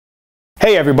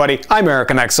Hey everybody, I'm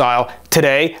Eric in Exile.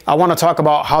 Today, I want to talk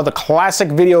about how the classic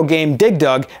video game Dig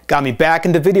Dug got me back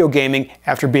into video gaming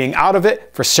after being out of it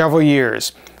for several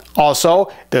years.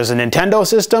 Also, there's a Nintendo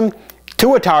system, 2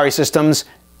 Atari systems,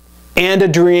 and a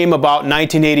dream about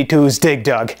 1982's Dig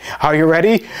Dug. Are you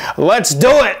ready? Let's do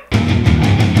it!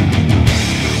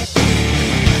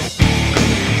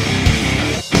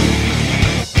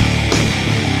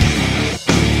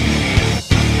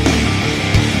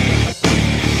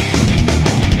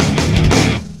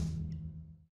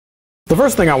 The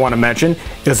first thing I want to mention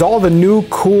is all the new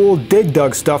cool Dig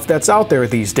Dug stuff that's out there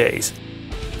these days.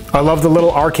 I love the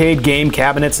little arcade game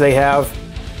cabinets they have.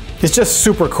 It's just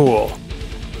super cool.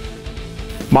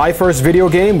 My first video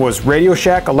game was Radio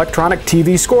Shack Electronic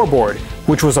TV Scoreboard,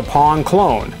 which was a Pong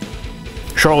clone.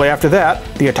 Shortly after that,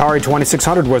 the Atari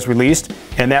 2600 was released,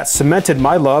 and that cemented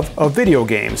my love of video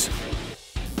games.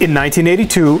 In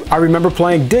 1982, I remember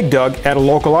playing Dig Dug at a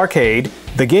local arcade,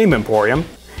 the Game Emporium,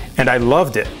 and I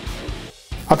loved it.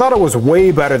 I thought it was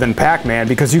way better than Pac-Man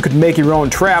because you could make your own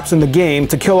traps in the game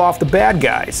to kill off the bad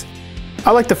guys.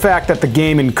 I like the fact that the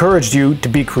game encouraged you to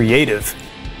be creative.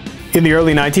 In the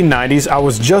early 1990s, I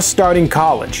was just starting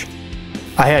college.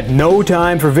 I had no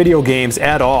time for video games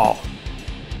at all.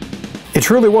 It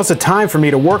truly was a time for me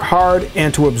to work hard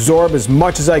and to absorb as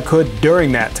much as I could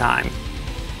during that time.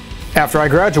 After I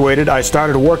graduated, I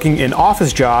started working in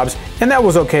office jobs, and that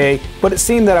was okay, but it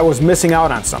seemed that I was missing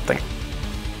out on something.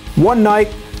 One night,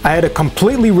 I had a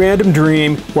completely random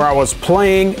dream where I was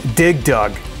playing Dig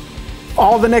Dug.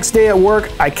 All the next day at work,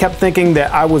 I kept thinking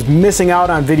that I was missing out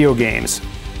on video games.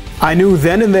 I knew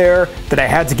then and there that I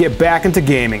had to get back into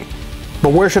gaming.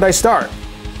 But where should I start?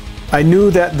 I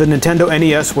knew that the Nintendo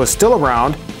NES was still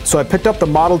around, so I picked up the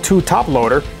Model 2 top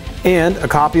loader and a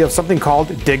copy of something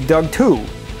called Dig Dug 2.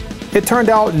 It turned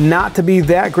out not to be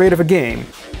that great of a game.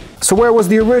 So where was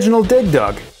the original Dig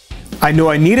Dug? I knew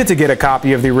I needed to get a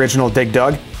copy of the original Dig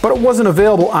Dug, but it wasn't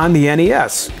available on the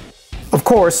NES. Of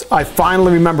course, I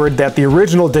finally remembered that the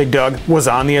original Dig Dug was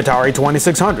on the Atari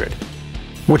 2600,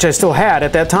 which I still had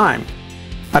at that time.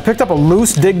 I picked up a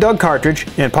loose Dig Dug cartridge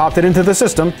and popped it into the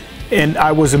system, and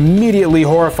I was immediately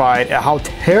horrified at how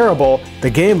terrible the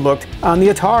game looked on the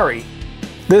Atari.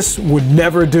 This would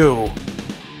never do.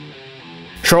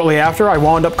 Shortly after, I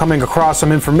wound up coming across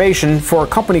some information for a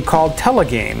company called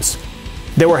Telegames.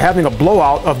 They were having a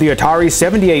blowout of the Atari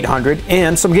 7800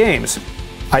 and some games.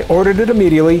 I ordered it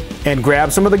immediately and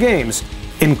grabbed some of the games,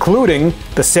 including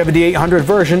the 7800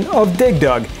 version of Dig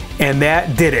Dug, and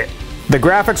that did it. The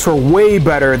graphics were way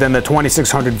better than the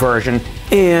 2600 version,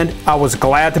 and I was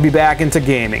glad to be back into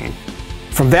gaming.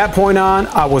 From that point on,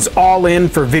 I was all in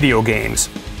for video games.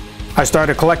 I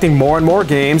started collecting more and more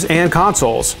games and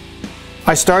consoles.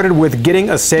 I started with getting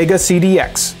a Sega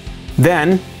CDX,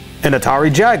 then an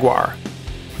Atari Jaguar,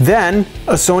 then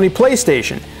a Sony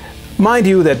PlayStation. Mind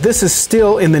you that this is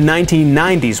still in the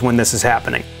 1990s when this is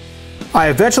happening. I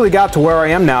eventually got to where I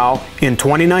am now in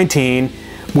 2019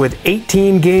 with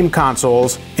 18 game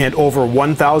consoles and over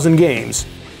 1,000 games.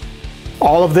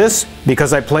 All of this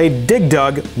because I played Dig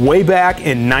Dug way back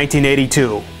in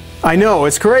 1982. I know,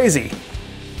 it's crazy.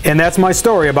 And that's my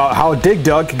story about how Dig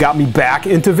Dug got me back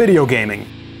into video gaming.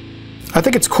 I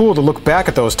think it's cool to look back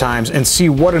at those times and see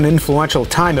what an influential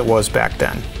time it was back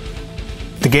then.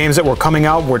 The games that were coming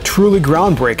out were truly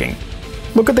groundbreaking.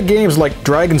 Look at the games like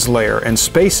Dragon's Lair and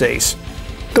Space Ace.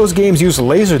 Those games use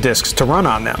laser discs to run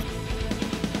on them.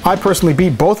 I personally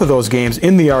beat both of those games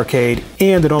in the arcade,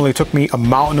 and it only took me a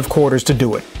mountain of quarters to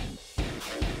do it.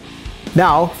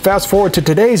 Now, fast forward to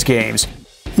today's games.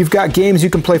 You've got games you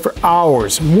can play for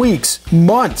hours, weeks,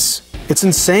 months. It's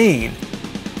insane.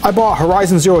 I bought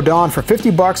Horizon Zero Dawn for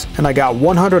 $50 and I got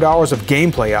 100 hours of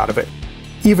gameplay out of it.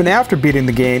 Even after beating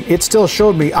the game, it still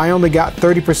showed me I only got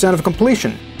 30% of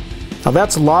completion. Now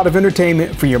that's a lot of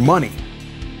entertainment for your money.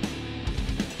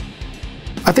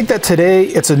 I think that today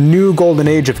it's a new golden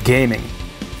age of gaming.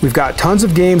 We've got tons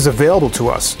of games available to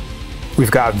us. We've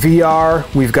got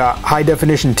VR, we've got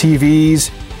high-definition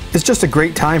TVs. It's just a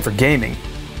great time for gaming.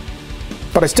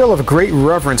 But I still have a great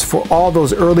reverence for all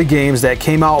those early games that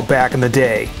came out back in the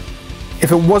day.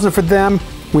 If it wasn't for them,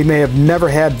 we may have never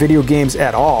had video games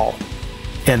at all.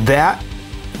 And that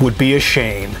would be a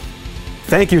shame.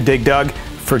 Thank you, Dig Dug,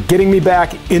 for getting me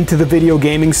back into the video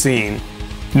gaming scene.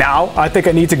 Now, I think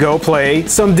I need to go play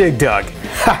some Dig Dug.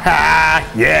 Haha,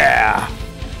 yeah!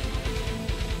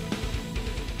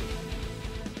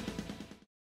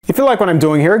 If you like what I'm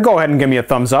doing here, go ahead and give me a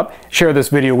thumbs up, share this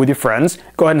video with your friends,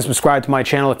 go ahead and subscribe to my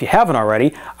channel if you haven't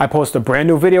already. I post a brand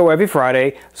new video every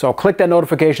Friday, so click that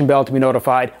notification bell to be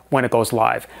notified when it goes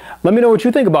live. Let me know what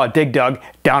you think about Dig Dug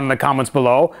down in the comments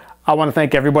below. I want to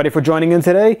thank everybody for joining in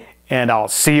today, and I'll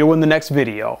see you in the next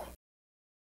video.